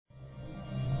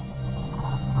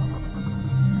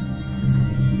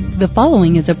The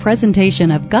following is a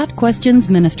presentation of Got Questions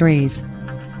Ministries.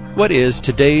 What is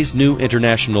today's New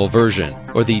International Version,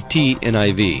 or the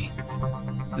TNIV?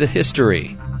 The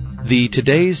history. The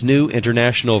Today's New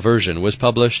International Version was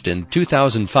published in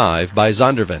 2005 by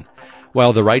Zondervan,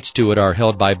 while the rights to it are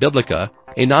held by Biblica,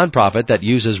 a nonprofit that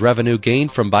uses revenue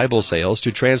gained from Bible sales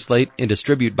to translate and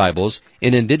distribute Bibles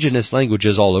in indigenous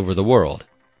languages all over the world.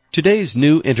 Today's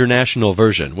New International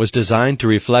Version was designed to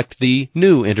reflect the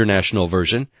New International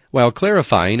Version while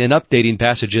clarifying and updating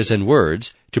passages and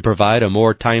words to provide a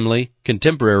more timely,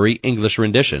 contemporary English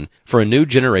rendition for a new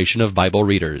generation of Bible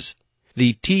readers.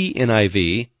 The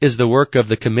TNIV is the work of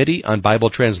the Committee on Bible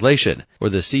Translation, or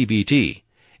the CBT,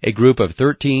 a group of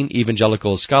 13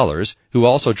 evangelical scholars who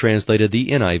also translated the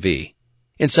NIV.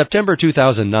 In September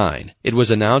 2009, it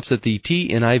was announced that the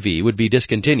TNIV would be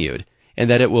discontinued and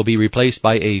that it will be replaced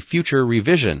by a future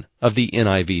revision of the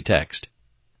NIV text.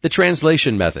 The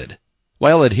translation method.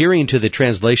 While adhering to the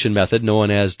translation method known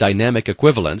as dynamic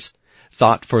equivalence,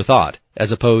 thought for thought,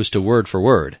 as opposed to word for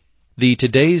word, the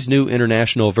Today's New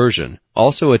International Version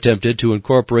also attempted to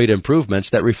incorporate improvements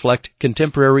that reflect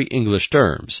contemporary English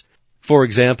terms. For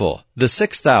example, the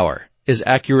 6th hour is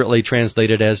accurately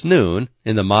translated as noon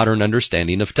in the modern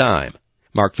understanding of time.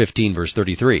 Mark 15 verse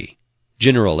 33.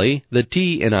 Generally, the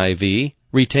TNIV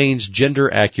retains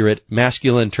gender-accurate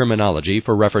masculine terminology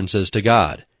for references to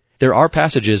God. There are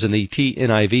passages in the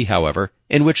TNIV, however,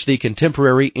 in which the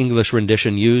contemporary English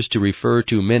rendition used to refer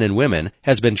to men and women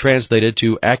has been translated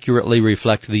to accurately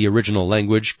reflect the original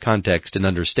language, context, and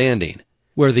understanding.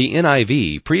 Where the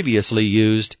NIV previously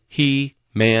used he,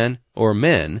 man, or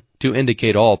men to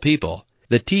indicate all people,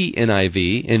 the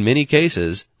TNIV, in many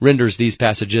cases, renders these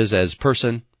passages as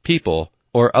person, people,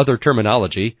 or other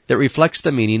terminology that reflects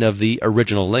the meaning of the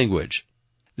original language.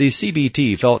 The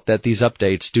CBT felt that these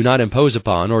updates do not impose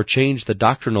upon or change the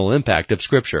doctrinal impact of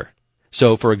Scripture.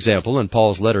 So, for example, in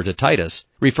Paul's letter to Titus,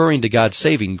 referring to God's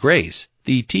saving grace,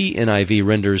 the TNIV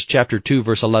renders chapter 2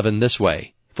 verse 11 this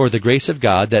way, "For the grace of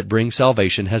God that brings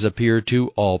salvation has appeared to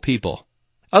all people."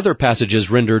 Other passages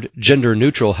rendered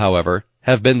gender-neutral, however,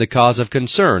 have been the cause of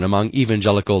concern among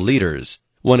evangelical leaders.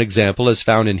 One example is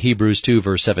found in Hebrews 2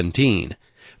 verse 17.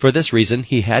 For this reason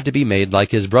he had to be made like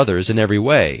his brothers in every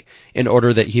way, in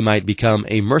order that he might become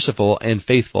a merciful and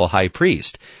faithful high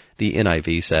priest, the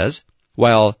NIV says,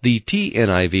 while the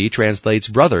TNIV translates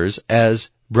brothers as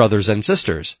brothers and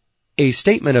sisters. A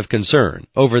statement of concern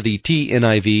over the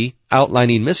TNIV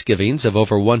outlining misgivings of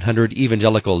over 100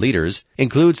 evangelical leaders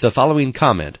includes the following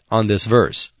comment on this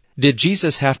verse. Did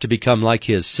Jesus have to become like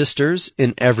his sisters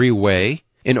in every way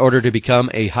in order to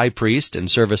become a high priest in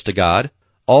service to God?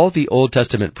 All the Old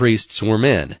Testament priests were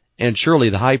men, and surely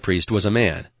the high priest was a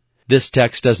man. This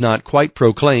text does not quite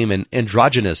proclaim an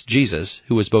androgynous Jesus,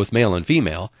 who is both male and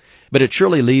female, but it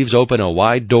surely leaves open a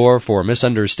wide door for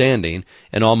misunderstanding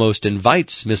and almost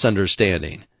invites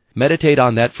misunderstanding. Meditate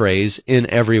on that phrase, in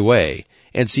every way,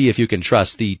 and see if you can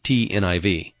trust the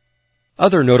TNIV.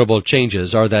 Other notable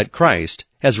changes are that Christ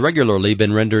has regularly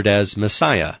been rendered as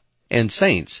Messiah, and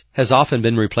saints has often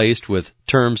been replaced with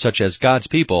terms such as God's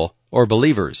people or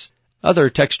believers. Other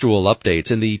textual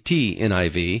updates in the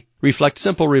TNIV reflect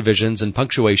simple revisions in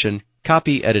punctuation,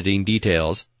 copy editing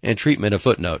details, and treatment of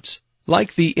footnotes.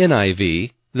 Like the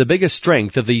NIV, the biggest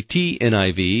strength of the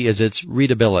TNIV is its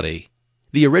readability.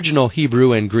 The original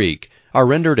Hebrew and Greek are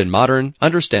rendered in modern,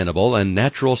 understandable, and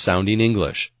natural-sounding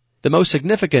English. The most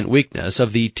significant weakness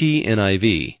of the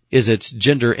TNIV is its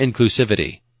gender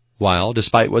inclusivity. While,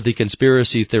 despite what the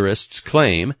conspiracy theorists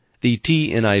claim, the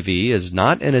TNIV is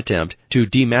not an attempt to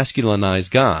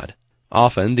demasculinize God.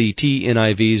 Often, the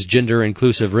TNIV's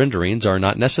gender-inclusive renderings are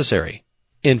not necessary.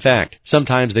 In fact,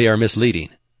 sometimes they are misleading.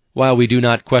 While we do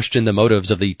not question the motives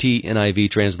of the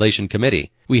TNIV Translation Committee,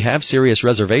 we have serious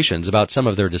reservations about some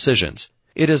of their decisions.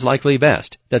 It is likely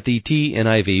best that the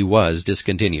TNIV was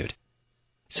discontinued.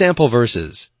 Sample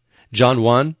verses. John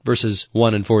 1, verses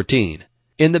 1 and 14.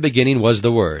 In the beginning was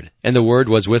the Word, and the Word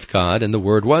was with God, and the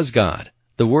Word was God.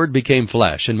 The Word became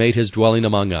flesh and made his dwelling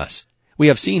among us. We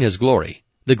have seen his glory,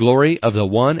 the glory of the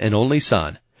one and only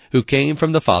Son, who came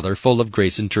from the Father full of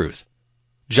grace and truth.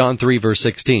 John 3 verse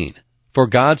 16. For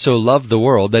God so loved the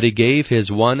world that he gave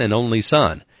his one and only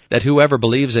Son, that whoever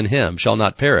believes in him shall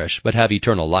not perish, but have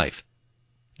eternal life.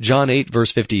 John 8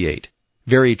 verse 58.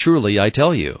 Very truly I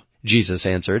tell you, Jesus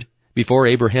answered, before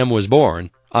Abraham was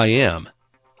born, I am.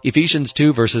 Ephesians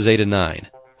 2 verses 8 and 9.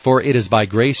 For it is by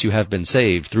grace you have been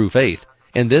saved through faith,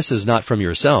 and this is not from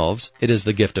yourselves, it is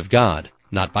the gift of God,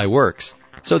 not by works,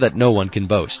 so that no one can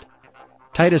boast.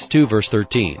 Titus 2 verse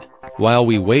 13. While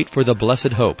we wait for the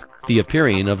blessed hope, the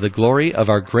appearing of the glory of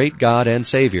our great God and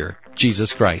Savior,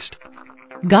 Jesus Christ.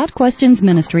 Got Questions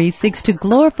Ministries seeks to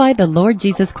glorify the Lord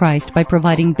Jesus Christ by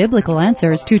providing biblical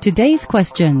answers to today's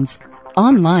questions.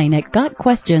 Online at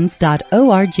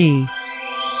gotquestions.org.